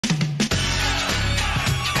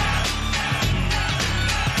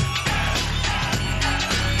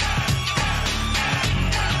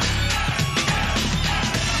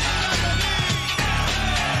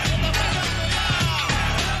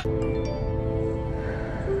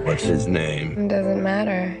What's his name? It doesn't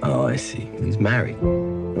matter. Oh, I see. He's married.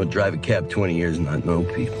 I'll drive a cab 20 years and not know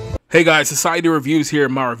people. Hey guys, Society Reviews here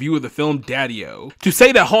in my review of the film Daddio. To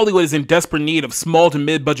say that Hollywood is in desperate need of small to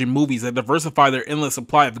mid-budget movies that diversify their endless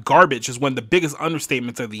supply of garbage is one of the biggest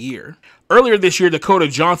understatements of the year. Earlier this year, Dakota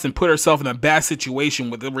Johnson put herself in a bad situation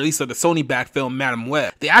with the release of the Sony-backed film Madam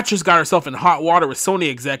Web. The actress got herself in hot water with Sony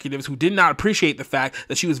executives who did not appreciate the fact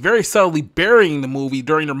that she was very subtly burying the movie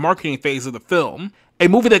during the marketing phase of the film. A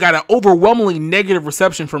movie that got an overwhelmingly negative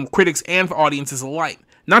reception from critics and audiences alike.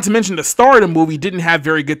 Not to mention the star of the movie didn't have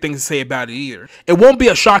very good things to say about it either. It won't be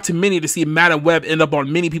a shock to many to see Madam Web end up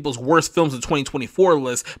on many people's worst films of 2024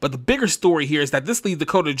 list, but the bigger story here is that this leaves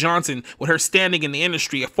Dakota Johnson with her standing in the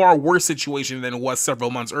industry a far worse situation than it was several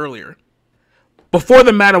months earlier. Before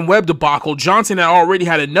the Madam Web debacle, Johnson had already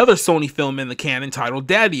had another Sony film in the can entitled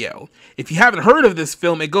Daddio. If you haven't heard of this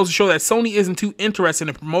film, it goes to show that Sony isn't too interested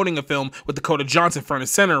in promoting a film with Dakota Johnson front and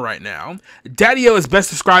center right now. Daddio is best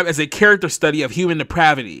described as a character study of human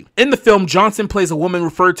depravity. In the film, Johnson plays a woman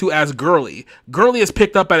referred to as Girlie. Girlie is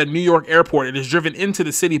picked up at a New York airport and is driven into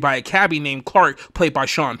the city by a cabbie named Clark, played by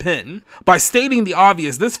Sean Penn. By stating the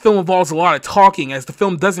obvious, this film involves a lot of talking as the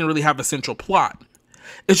film doesn't really have a central plot.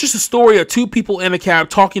 It's just a story of two people in a cab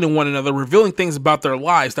talking to one another, revealing things about their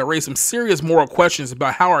lives that raise some serious moral questions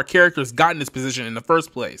about how our characters got in this position in the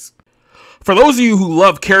first place. For those of you who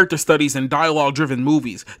love character studies and dialogue-driven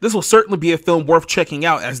movies, this will certainly be a film worth checking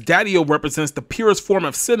out, as Daddio represents the purest form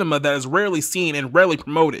of cinema that is rarely seen and rarely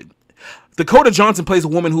promoted. Dakota Johnson plays a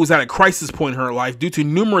woman who is at a crisis point in her life due to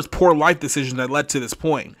numerous poor life decisions that led to this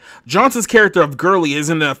point. Johnson's character of Girlie is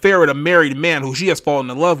in an affair with a married man who she has fallen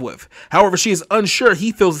in love with. However, she is unsure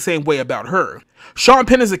he feels the same way about her. Sean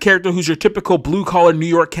Penn is a character who's your typical blue-collar New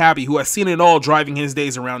York cabbie who has seen it all driving his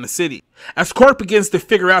days around the city. As Clark begins to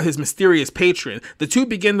figure out his mysterious patron, the two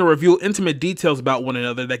begin to reveal intimate details about one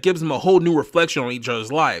another that gives them a whole new reflection on each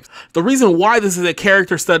other's lives. The reason why this is a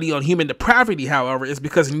character study on human depravity, however, is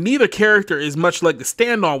because neither character is much like the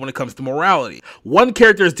stand-on when it comes to morality. One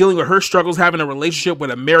character is dealing with her struggles having a relationship with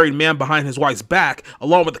a married man behind his wife's back,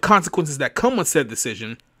 along with the consequences that come with said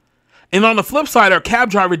decision. And on the flip side, our cab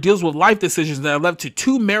driver deals with life decisions that have led to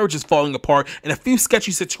two marriages falling apart and a few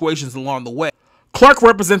sketchy situations along the way. Clark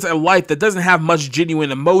represents a life that doesn't have much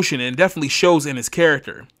genuine emotion and definitely shows in his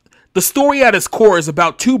character. The story at its core is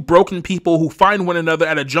about two broken people who find one another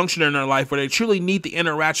at a junction in their life where they truly need the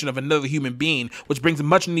interaction of another human being, which brings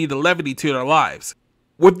much needed levity to their lives.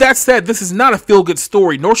 With that said, this is not a feel-good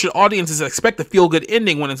story, nor should audiences expect a feel-good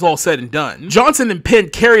ending when it's all said and done. Johnson and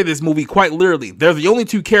Penn carry this movie quite literally. They're the only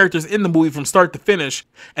two characters in the movie from start to finish,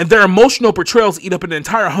 and their emotional portrayals eat up an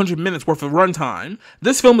entire 100 minutes worth of runtime.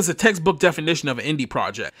 This film is a textbook definition of an indie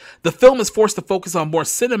project. The film is forced to focus on more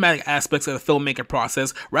cinematic aspects of the filmmaking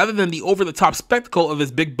process rather than the over-the-top spectacle of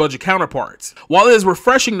its big-budget counterparts. While it is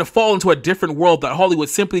refreshing to fall into a different world that Hollywood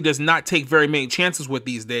simply does not take very many chances with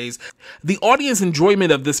these days, the audience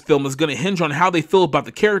enjoyment of this film is going to hinge on how they feel about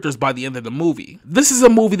the characters by the end of the movie. This is a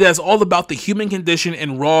movie that is all about the human condition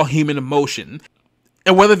and raw human emotion.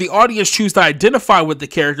 And whether the audience choose to identify with the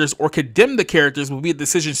characters or condemn the characters will be a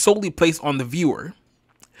decision solely placed on the viewer.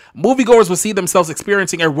 Moviegoers will see themselves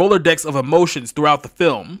experiencing a Rolodex of emotions throughout the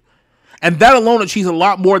film, and that alone achieves a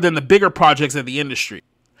lot more than the bigger projects of the industry.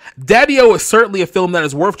 Daddio is certainly a film that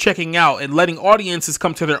is worth checking out and letting audiences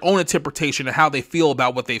come to their own interpretation of how they feel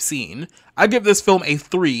about what they've seen. I give this film a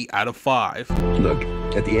 3 out of 5. Look,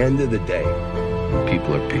 at the end of the day,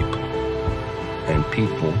 people are people. And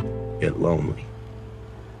people get lonely.